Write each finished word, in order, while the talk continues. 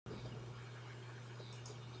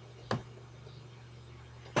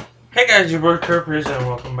Hey guys, your boy Kirpers, and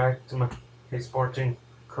welcome back to my sporting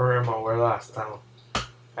career mode. Where last time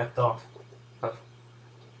I thought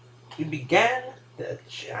we began the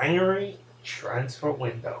January transfer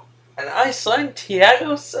window, and I signed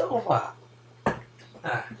Thiago Silva.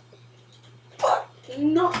 Ah, but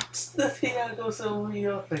not the Thiago Silva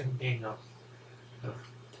you're thinking of.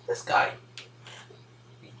 This guy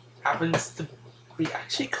happens to be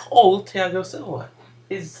actually called Thiago Silva.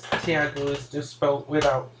 His Thiago is just spelled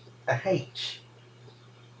without a H.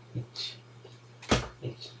 H.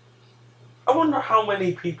 I wonder how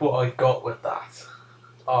many people I got with that.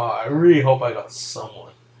 I really hope I got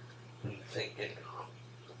someone thinking,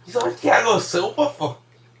 he's like Thiago Silva for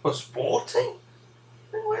Sporting?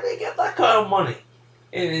 Where did they get that kind of money?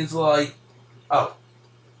 And it's like, oh.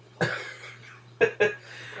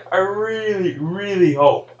 I really, really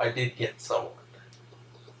hope I did get someone.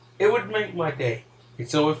 It would make my day.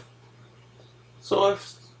 So if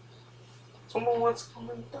someone wants to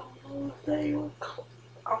comment down below if they would come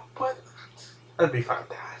up with that, that'd be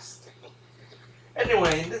fantastic.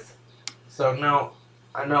 Anyway, so now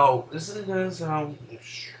I know this is gonna sound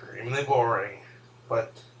extremely boring,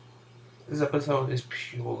 but this episode is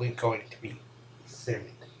purely going to be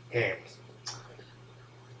simmed games.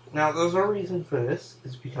 Now there's a reason for this,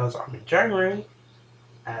 is because I'm in January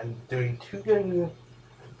and doing 2 games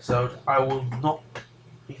episodes. I will not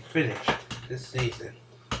be finished this season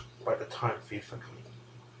by the time FIFA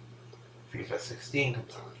 16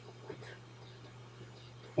 comes out.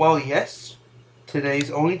 Well, yes,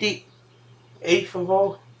 today's only the 8th of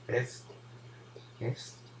August.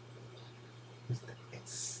 Yes, it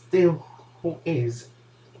still is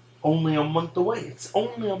only a month away. It's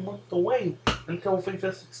only a month away until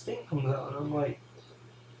FIFA 16 comes out, and I'm like,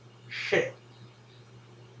 shit.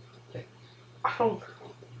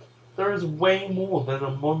 There is way more than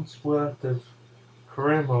a month's worth of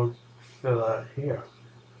career mode filler here.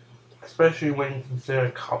 Especially when you consider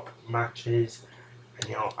cup matches,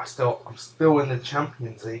 and I'm still in the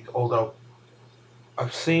Champions League, although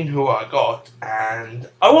I've seen who I got, and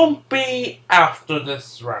I won't be after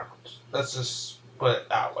this round. Let's just put it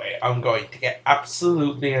that way. I'm going to get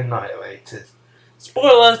absolutely annihilated.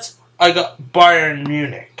 Spoilers, I got Bayern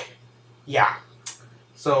Munich. Yeah.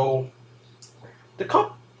 So,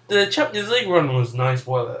 the Champions League run was nice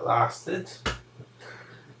while it lasted.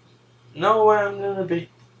 No way I'm going to beat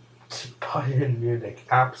Bayern Munich.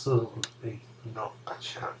 Absolutely not a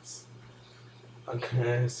chance. I'm going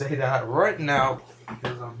to say that right now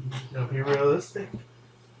because I'm going to be realistic.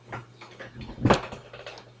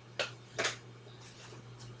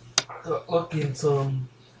 Look in some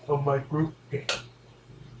of my group games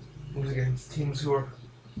against teams who are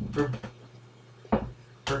good,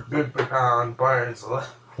 but on Bayern's level.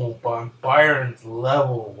 On Bayern's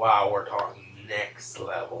level, wow, we're talking next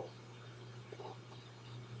level.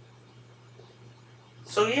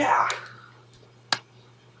 So yeah.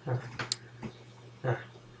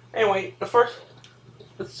 Anyway,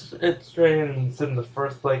 it's straight in the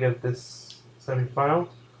first leg of this semi-final.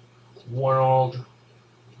 1-1.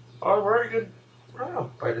 A very good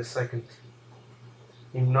round by the second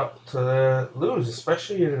team not to lose,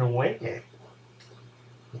 especially in an away game.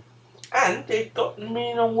 And they've gotten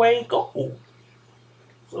me an away goal.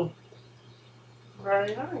 So,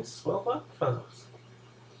 very nice. Well done, fellas.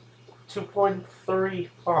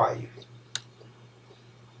 2.35.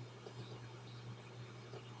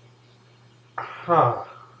 Huh.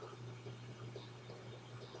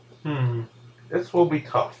 This will be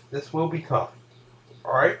tough.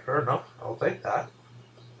 Alright, fair enough. I'll take that.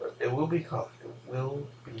 But it will be tough. It will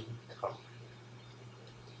be tough.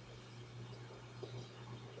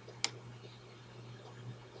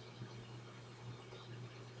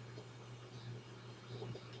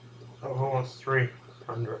 Almost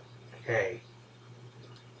 300k.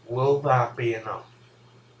 Will that be enough?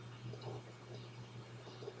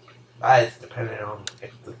 That is dependent on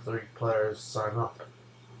if the 3 players sign up.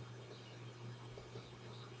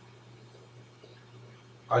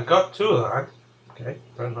 I got 2 of that. Okay,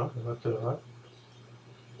 fair enough. I got 2 of that.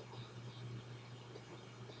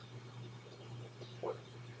 What?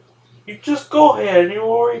 You just got here and you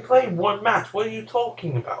already played 1 match. What are you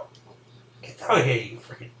talking about? Get out of here, you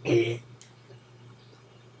freaking idiot.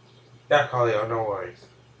 Yeah, Khalil, no worries.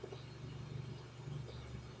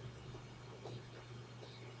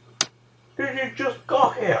 Dude, you just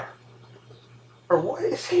got here. Or what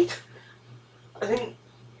is he? I think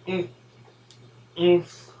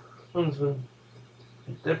someone's been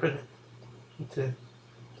dipping into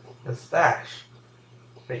the stash.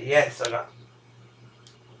 But yes, I got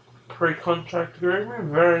pre-contract agreement.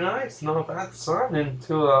 Very nice. Not a bad signing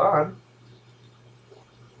to on.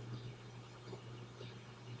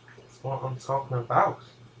 what I'm talking about.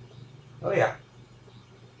 Oh yeah.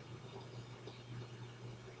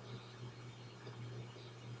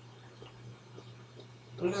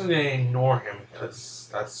 I'm just gonna ignore him because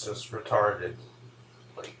that's just retarded.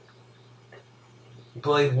 Like, he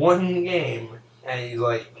plays one game and he's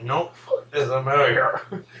like, nope, fuck this, I'm out of here.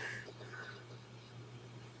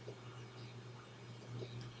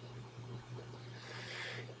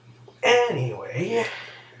 Anyway,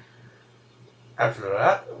 after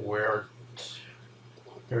that, we're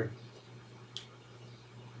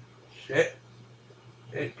shit.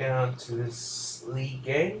 It down to this league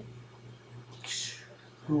game.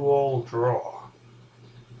 2-all draw.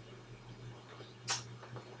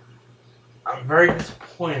 I'm very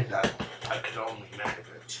disappointed that I could only manage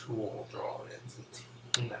a 2-all draw against a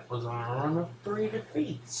team that was on a run of 3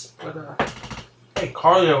 defeats. But hey,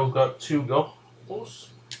 Carlo got 2 goals.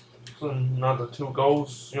 So another 2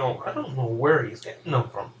 goals. You know, I don't know where he's getting them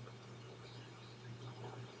from.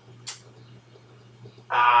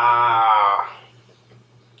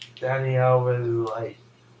 Danny Alves like,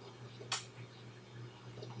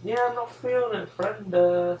 yeah, I'm not feeling it,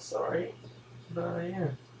 friend. Sorry, but yeah,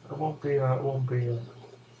 I won't be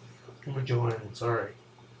joining. Sorry,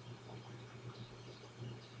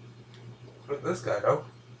 but this guy though,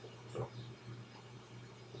 so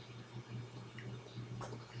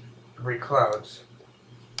every cloud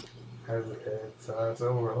has its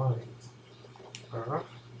own lines. Fair enough.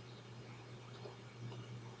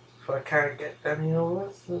 If I can't get Danny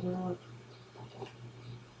Alves, then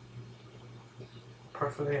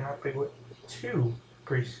perfectly happy with 2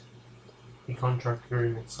 pre-contract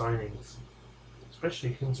agreement signings.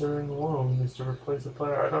 Especially considering one of them is to replace a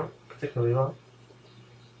player I don't particularly like.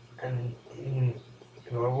 And even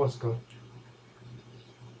if I was good.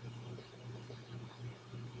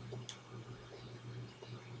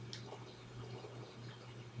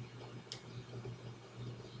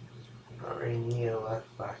 Not really near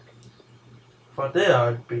left back. If I did,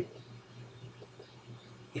 I'd be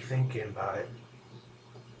thinking about it.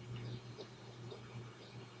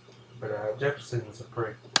 But Jefferson's a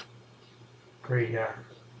pretty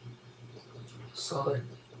solid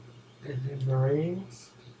in the ratings.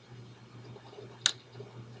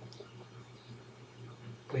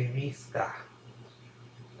 Vista.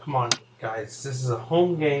 Come on, guys. This is a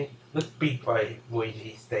home game. Let's beat by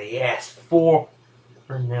Vista. Yes, 4-0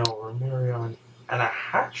 Romerion. And a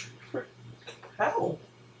hat-trick for Capel.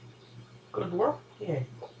 Good work. Yeah,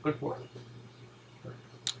 good work.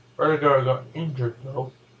 Vertigo got injured,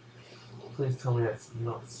 though. Please tell me that's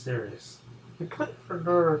not serious. We played for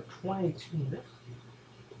another 22 minutes.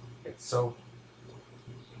 So,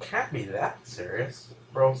 it can't be that serious.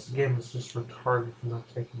 Or else the game is just retarded for not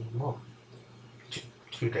taking him off.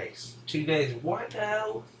 2 days. 2 days. Why the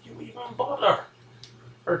hell did you even bother?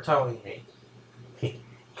 Or telling me?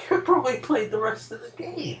 You probably played the rest of the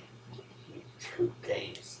game. 2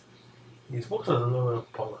 days. He's what a load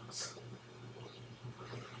of bollocks.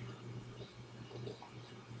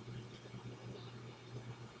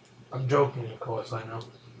 I'm joking, of course, I know.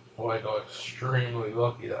 Oh, I got extremely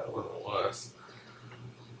lucky that wasn't worse.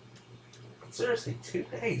 But seriously, 2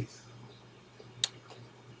 days.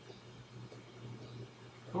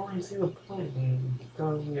 I don't really see the point in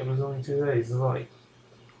telling me it was only 2 days. It's like,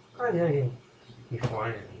 oh yeah, you're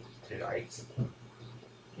fine in 2 days.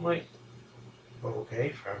 I'm like, okay,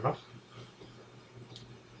 fair enough.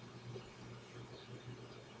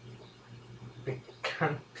 You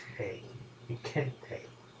can't take.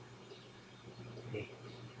 Hey,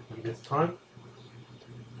 this time.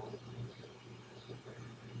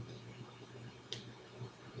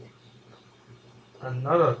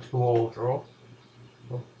 Another 2-all draw.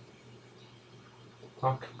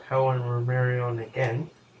 Capel and Romerion again.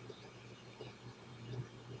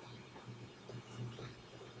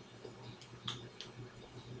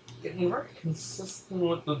 Getting very consistent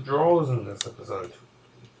with the draws in this episode.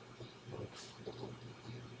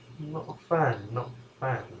 Not a fan.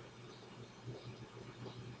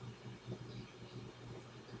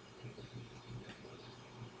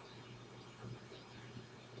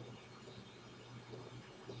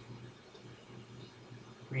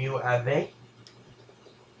 Rio Ave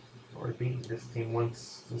already beaten this team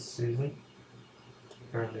once this season.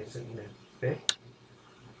 Currently sitting in 5th.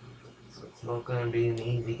 So it's not going to be an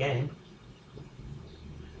easy game.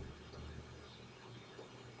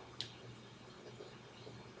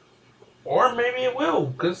 Or maybe it will,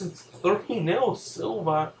 because it's 3-0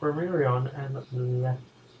 Silva, Romerion, and Leved.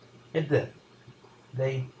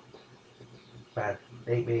 They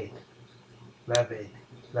made Leved.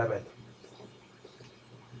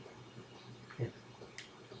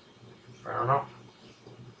 Fair enough.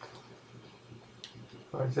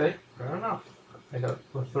 I say, fair enough. I got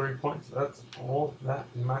the 3 points. That's all that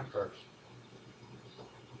matters.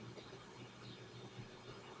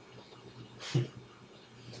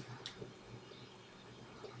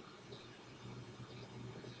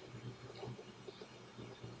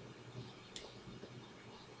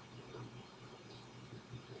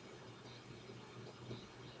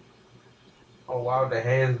 Oh wow, the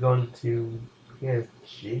hair has gone to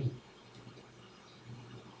PSG.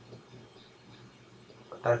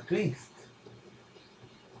 But at least.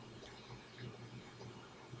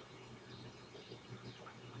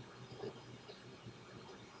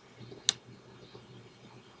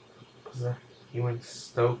 He went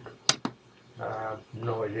Stoke.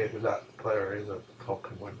 No idea who that player is at the top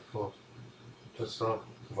and went for. Just saw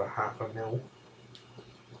for half a mil.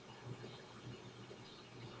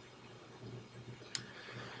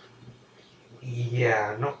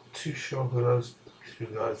 Yeah, not too sure who those two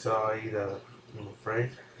guys are either, I'm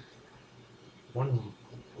afraid. One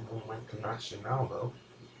went to Nacional though,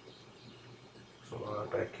 so I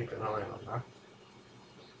better keep an eye on that.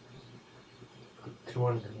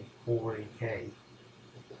 240k.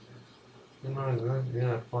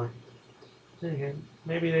 Yeah, fine. There you go.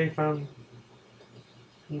 Maybe they found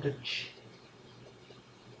the cheap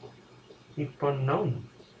unknown.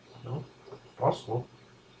 No? Possible.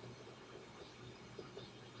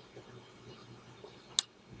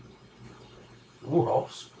 Ooh, I'll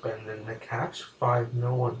spend in the cash 5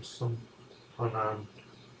 mil on some on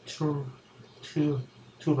two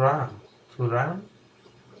Turan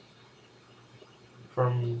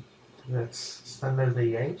from that's standard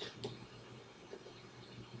the age.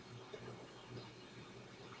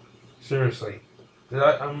 Seriously,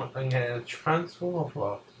 I'm getting a transfer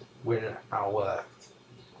offer with an hour left.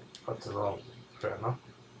 That's a lot. Fair enough.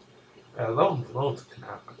 Loads can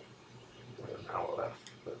happen with an hour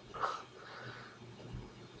left. But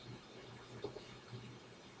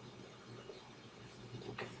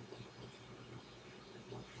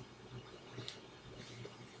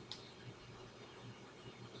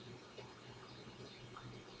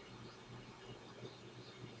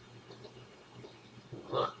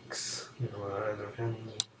looks, I'm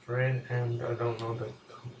afraid, and I don't know the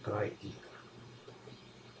guy either.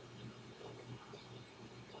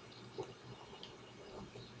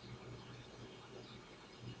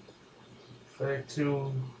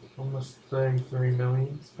 32, almost 33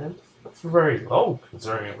 million spent. That's very low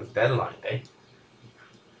considering it was deadline day.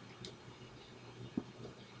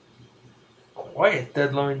 Quiet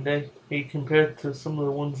deadline day compared to some of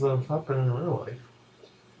the ones that have happened in real life.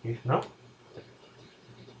 You know?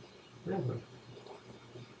 Really?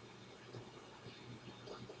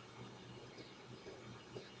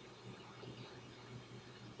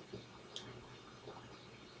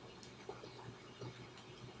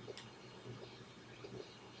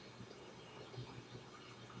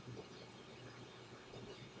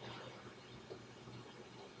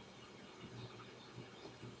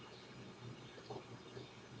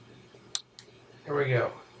 Here we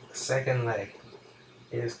go. The second leg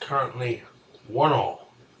is currently 1-all.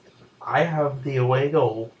 I have the away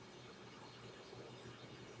goal,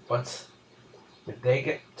 but if they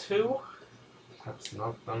get 2, that's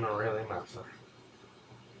not gonna really matter.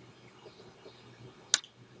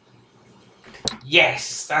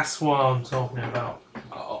 Yes, that's what I'm talking about.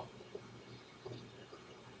 Uh-oh.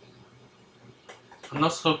 I'm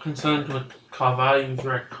not so concerned with Carvalho's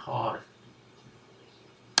red card.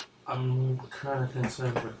 I'm kind of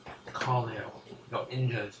concerned with Carleo. Got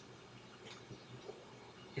injured.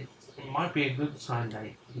 It might be a good sign that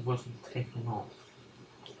he wasn't taken off.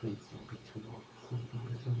 Please don't be too long. Please don't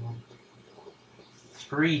be too long.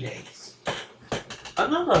 3 days.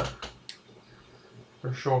 Another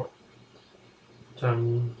for short-term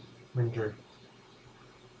injury.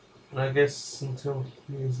 And I guess until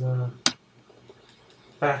he's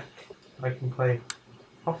back, I can play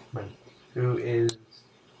Hoffman, who is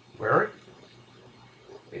where?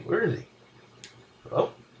 Wait, where is he?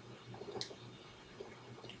 Hello?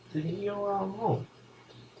 Did he go home?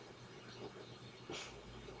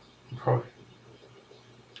 Probably.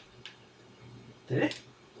 Did it?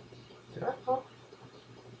 Did I go?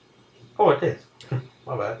 Oh, it did.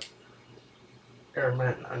 My bad.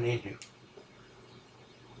 Airman, I need you.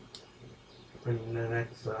 In the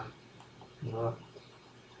next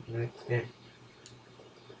next game.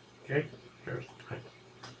 Okay? Cheers. Thanks.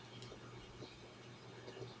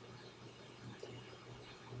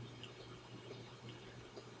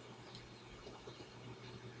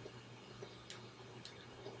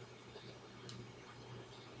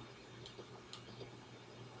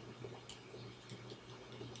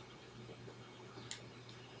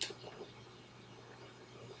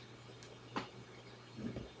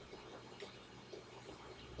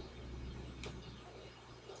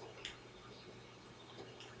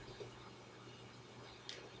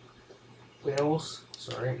 bills.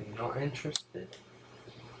 Sorry, not interested.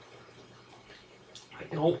 I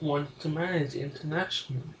don't want to manage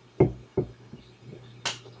internationally.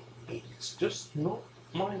 It's just not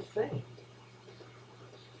my thing.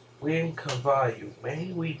 William Carvalho,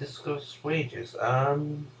 may we discuss wages?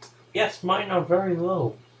 Yes, mine are very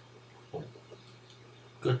low.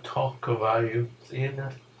 Good talk, Carvalho. See you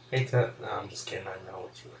now. Hey, no, I'm just kidding. I know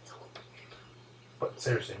what you were talking. But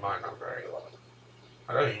seriously, mine are very low.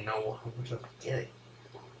 I don't even know how much I'm getting.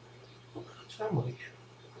 How much am I getting?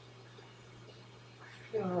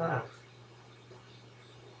 I feel that.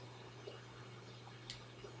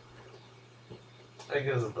 I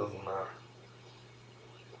guess it doesn't matter.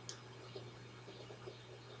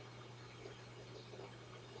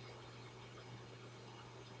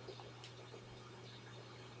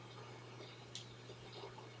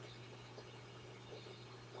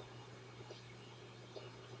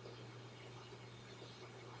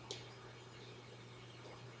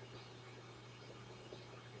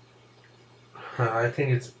 I think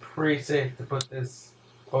it's pretty safe to put this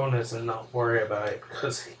bonus and not worry about it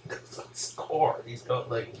because he doesn't score. He's got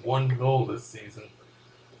like 1 goal this season.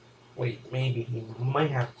 Wait, maybe he might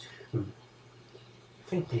have 2. I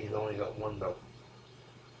think he's only got 1 though.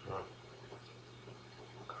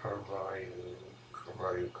 Carvalho.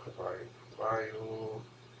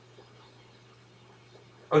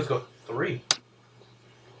 Oh, he's got 3.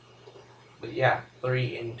 But yeah,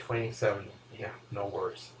 3 in 27. Yeah, no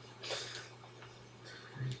worries.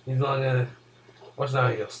 He's not gonna. What's now?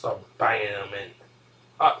 He'll start banging them in.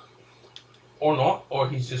 Or not. Or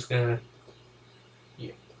he's just gonna.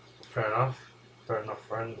 Yeah, fair enough. Fair enough,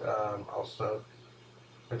 friend. Also,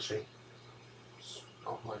 actually, it's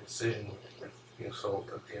not my decision if you're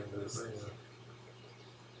sold at the end of the season.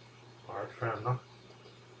 Alright, fair enough.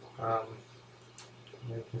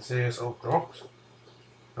 You can see yourself dropped.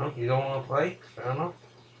 No, you don't want to play? Fair enough.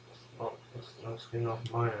 Well, that's no skin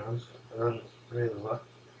off my hands. I don't really like.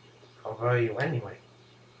 I'll value anyway.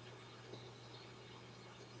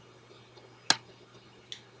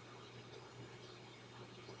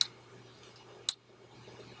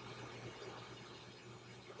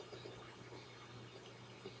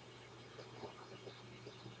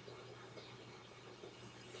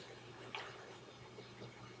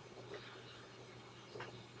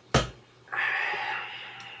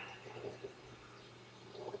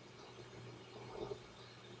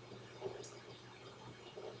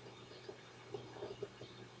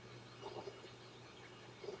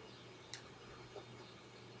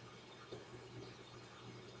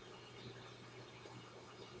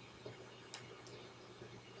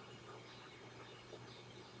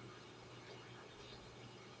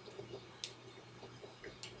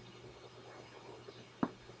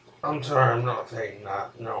 I'm sorry, I'm not saying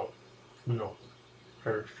that. No. No. I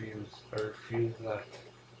refuse. I refuse that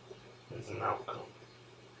as an outcome.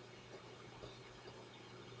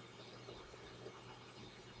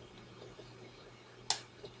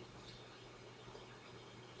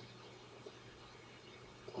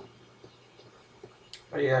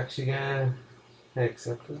 Are you actually gonna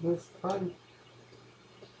accept it this time?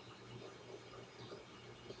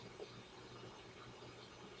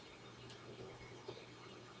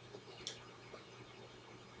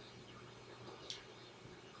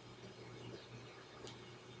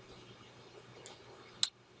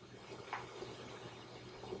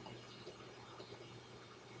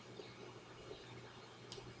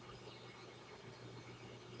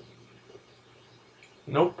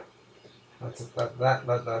 Nope. That's a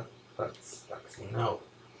no.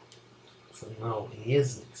 That's a no. He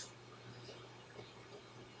isn't.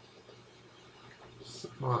 So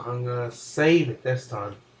I'm gonna save it this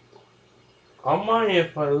time. I don't mind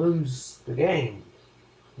if I lose the game,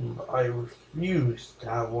 but I refuse to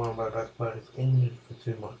have one of my best players injured for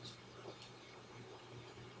 2 months.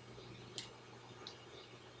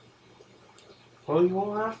 Well, you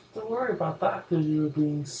won't have to worry about that because you're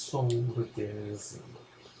being sold again.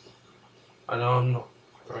 I know I'm not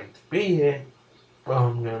going to be here, but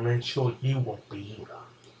I'm going to make sure you won't be either.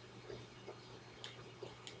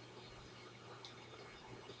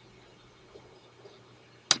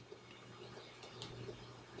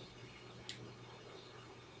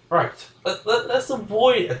 Right, let's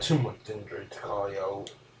avoid a 2-month injury to Cardio.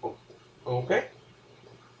 Okay?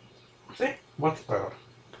 See? Much better.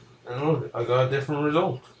 And look, I got a different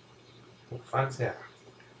result. Fancy that.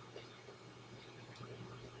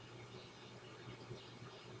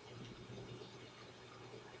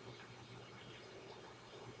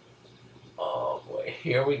 Oh boy,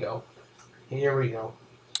 here we go. Here we go.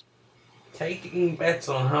 Taking bets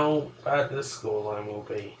on how bad this scoreline will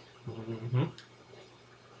be.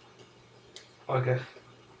 Okay.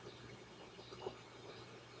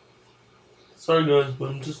 Sorry guys, but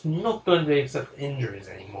I'm just not going to accept injuries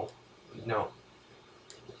anymore. No.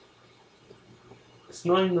 It's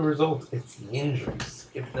not even the results, it's the injuries.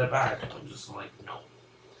 If they're bad, I'm just like, no.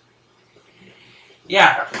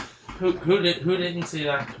 Yeah. Who didn't see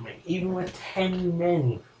that coming? Even with 10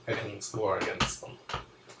 men, I couldn't score against them.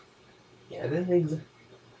 Yeah,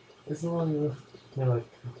 it's not even. They're like.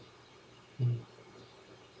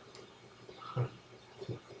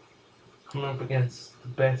 Coming up against the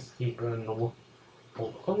best keeper in the world.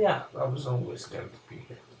 Oh yeah, that was always going to be.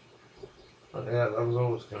 Oh, yeah, that was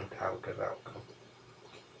always going to have a good outcome.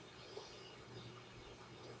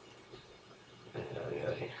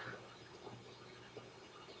 Yeah.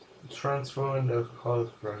 Transfer into college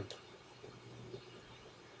ground.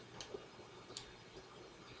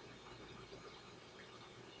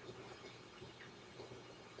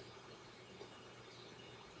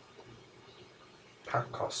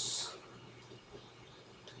 Pacos.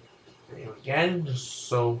 Again, just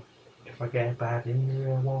so if I get a bad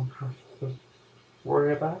injury, I won't have to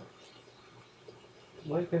worry about it.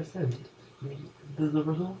 Like I said, the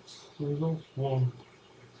results won't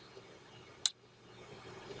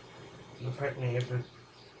affect me if it.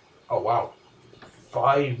 Oh wow,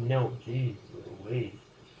 5-0. Jeez, Louise.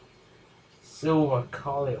 Silva,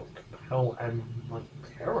 Khalil, Capel, and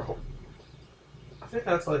Montero. I think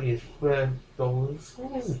that's like his first goal of the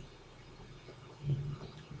season.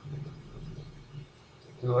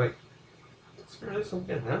 You're like, seriously, I'm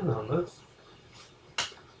getting in on this.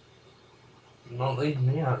 Not leaving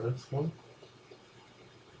me out of this one.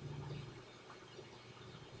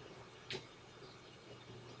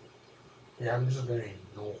 Yeah, I'm just going to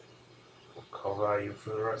ignore Carvalho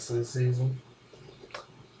for the rest of the season.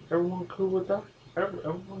 Everyone cool with that?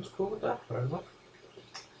 Everyone's cool with that? Fair enough.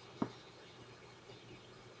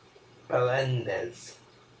 Melendez.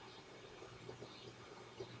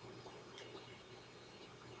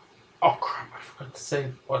 Oh crap, I forgot to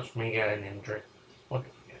say, watch me get an injury. What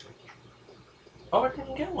did I get? Oh, I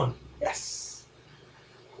didn't get one. Yes!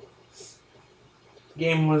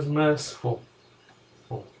 Game was merciful.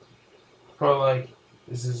 Oh. Probably like,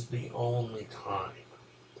 this is the only time.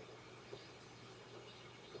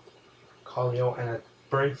 Collio and a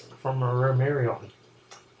break from a Romerion.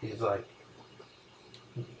 He's like,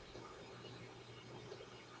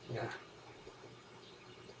 yeah.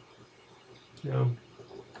 You know.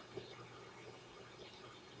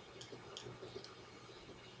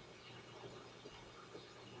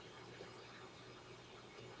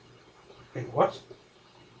 Wait, what?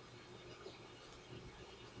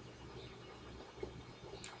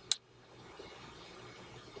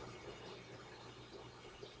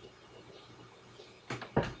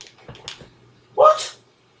 What?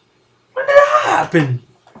 When did that happen?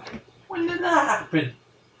 When did that happen?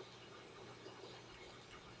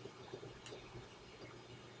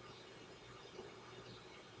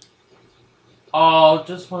 Oh,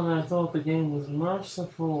 just when I thought the game was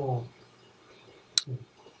merciful.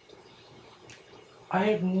 I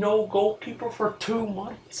have no goalkeeper for 2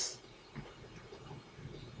 months.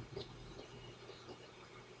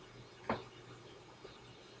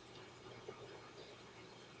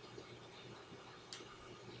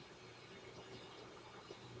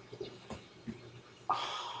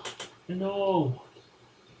 No.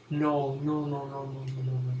 No, no, no, no, no, no,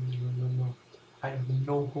 no, no, no, no, no. I have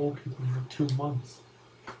no goalkeeper for 2 months.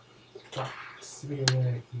 Ah, severe I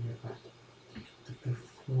can get back to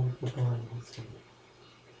before the blind was game.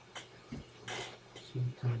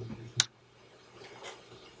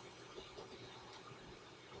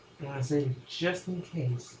 And I say, just in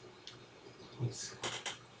case. Please.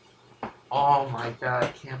 Oh my god, I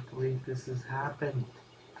can't believe this has happened.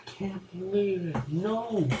 I can't believe it.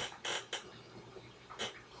 No!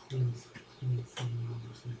 Please, please, someone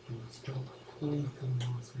else make this jump. Please,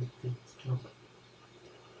 someone else make this jump.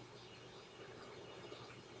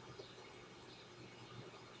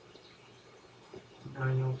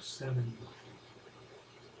 $907.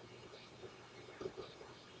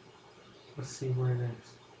 Let's see where it is.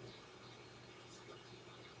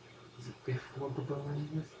 Is it before the beginning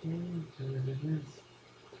of this game? There it is.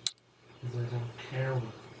 Because I don't care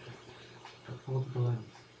what before the beginning.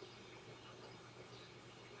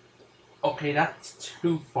 Okay, that's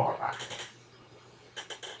too far back.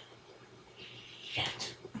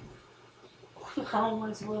 Shit. What the hell am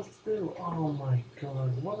I supposed to do? Oh my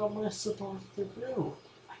god, what am I supposed to do?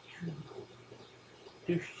 I can't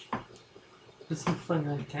do shit. There's nothing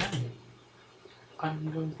I can do.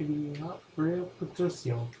 I'm going to be up real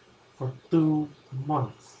Patricio for 2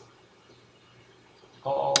 months.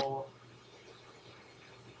 Oh,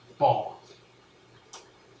 balls.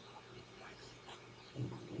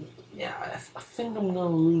 Yeah, I think I'm gonna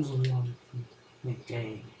lose one the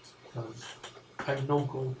game because I have no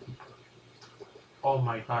goalkeeper. Oh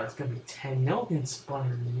my god, it's gonna be 10-0 against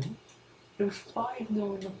Bayern Munich. It was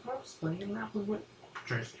 5-0 in the first leg, and that was with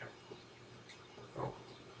Patricia. So,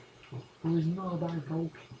 it was not a bad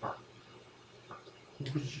goalkeeper.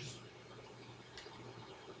 It was just,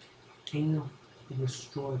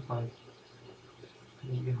 destroyed by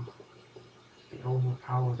the, the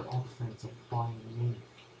overpowered offense of Bayern Munich.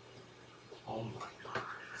 Oh my god.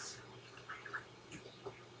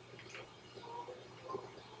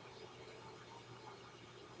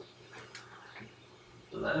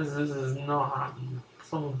 This is not happening.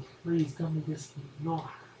 Someone please tell me this is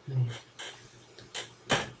not happening.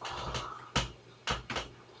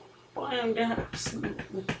 Bayern gonna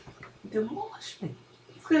absolutely demolish me.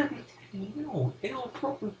 It's gonna be 10-0. It'll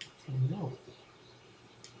probably be 10-0.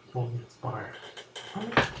 For against Bayern. I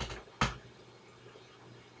mean,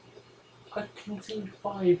 I concede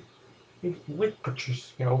 5 if with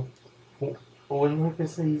Patricio. Or like I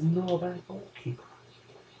say, he's not a bad goalkeeper.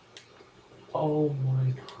 Oh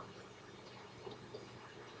my god.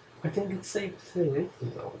 I think it's safe to say this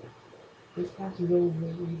is over. This match is over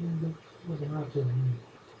even before the match is over.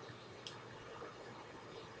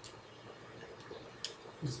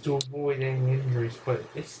 Just to avoid any injuries, but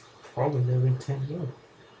it's probably going to be 10-0.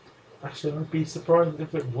 Actually, I'd be surprised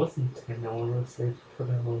if it wasn't 10-0 unless they put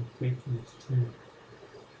out on tweets too.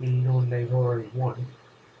 Knowing they've already won.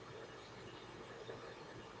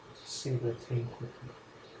 Let's see the team quickly.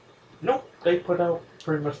 Nope, they put out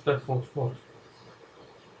pretty much their full squad.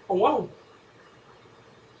 Oh wow!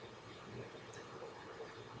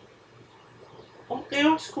 Oh, they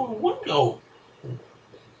only scored 1 goal!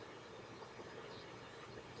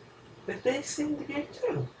 But they seem to get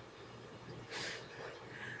 2.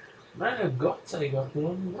 Man of God, they got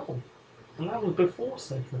 1 goal. And that was before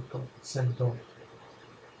Cedric got sent off.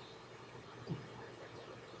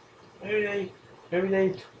 Maybe they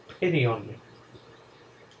took pity on me.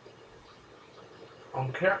 I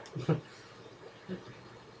don't care.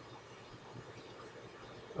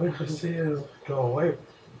 I see it go away.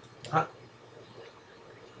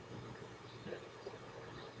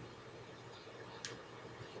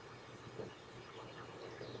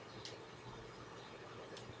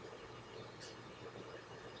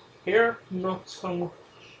 Here, not so much.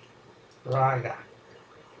 Raga.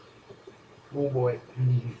 Oh boy.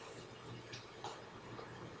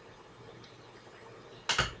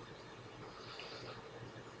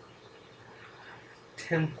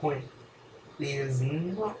 10-point lead is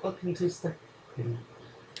not looking too stable.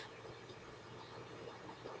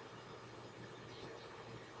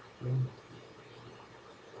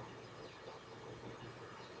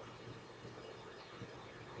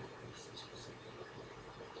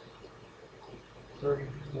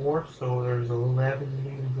 34, so there's 11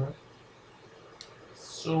 games left.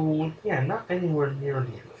 So, yeah, not anywhere near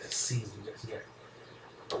the end of the season just yet.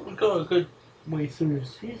 But we got a good way through the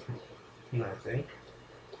season, I think.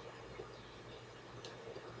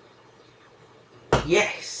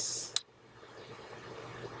 Yes!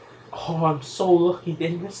 Oh, I'm so lucky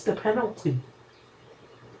they missed the penalty.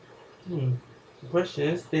 The question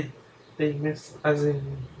is, did they miss as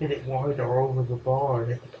in hit it wide or over the bar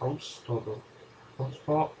and hit the post or the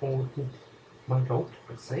crossbar, or did my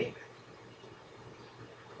goalkeeper save it?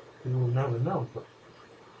 We will never know, but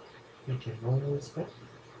we can always bet.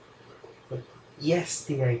 But yes,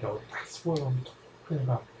 Diego, that's what I'm talking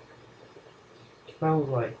about. I was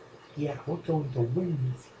like, yeah, we're going to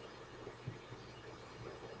win this.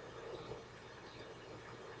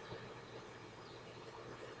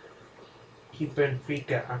 Keep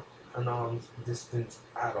Benfica at an arm's distance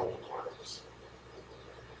at all times.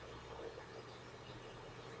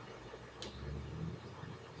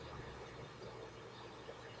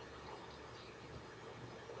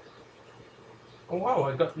 Oh wow,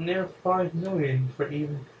 I got near 5 million for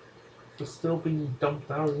still being dumped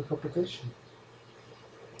out of the competition.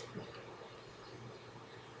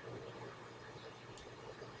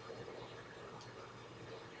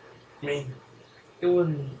 I mean, it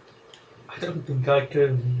wouldn't. I don't think I could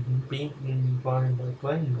have beaten Bayern by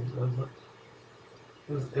playing them.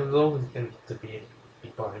 It was always going to be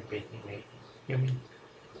Bayern beating me. I mean,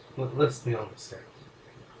 let's be honest here.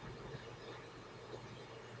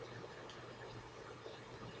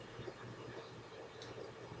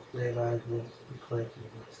 They've had to play for the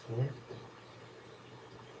next game.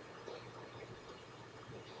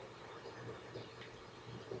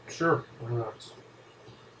 Sure, why not?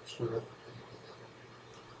 Screw it.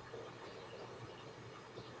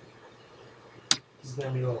 This is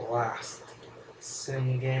gonna be the last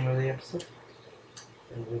sim game of the episode.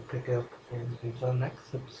 and we'll pick up in the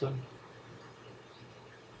next episode.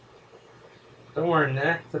 Don't worry,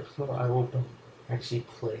 next episode I will actually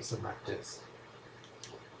play some matches.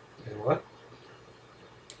 And what?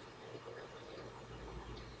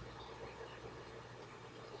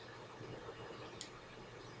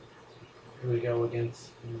 Here we go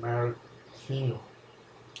against Martino.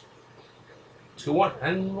 2-1,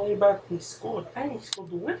 and way back he scored. And he scored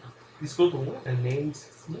the winner. He scored the winner, and named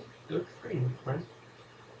Smith. Good for you, friend.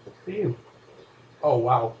 Good for you. Oh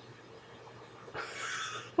wow.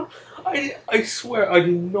 I swear I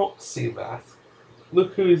did not see that.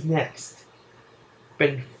 Look who is next.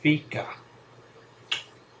 Benfica.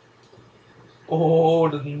 Oh,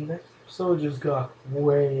 the next episode just got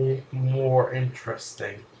way more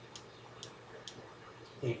interesting.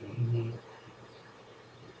 In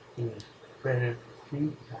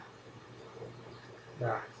Benfica.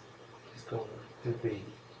 That is going to be.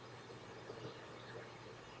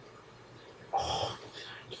 Oh,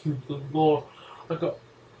 thank you, the Lord.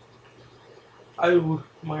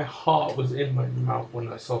 My heart was in my mouth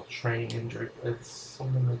when I saw Train injured. It's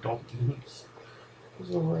something I don't use. It's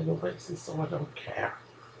on a regular basis, so I don't care.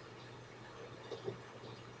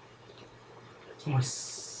 It's my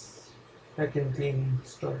second team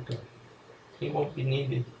striker. He won't be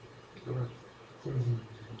needed.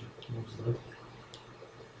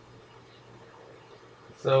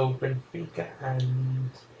 So Benfica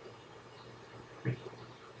and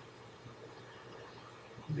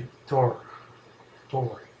Victoria.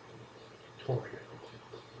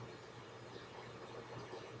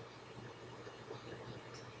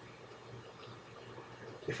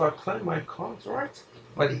 If I play my cards right,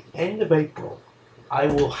 by the end of April, I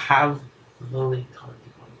will have the league title.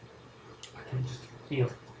 I can just feel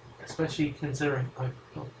it, especially considering I've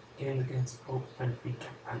got game against both Benfica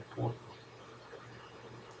and Porto.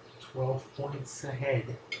 12 points ahead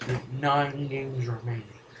with 9 games remaining.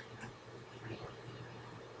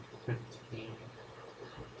 15.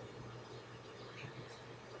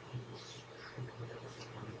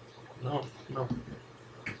 No.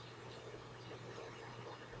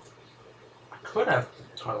 I could have the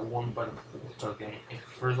title won by the Porto game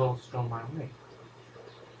if results go my way.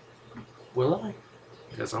 Will I?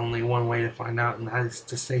 There's only one way to find out, and that is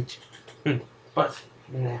to stay tuned. But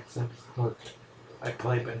next episode, I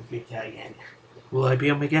play Benfica again. Will I beat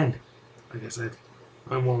him again? Like I said,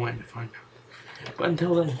 I'm one way to find out. But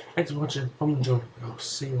until then, thanks for watching. I'm enjoying. I'll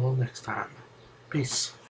see you all next time. Peace.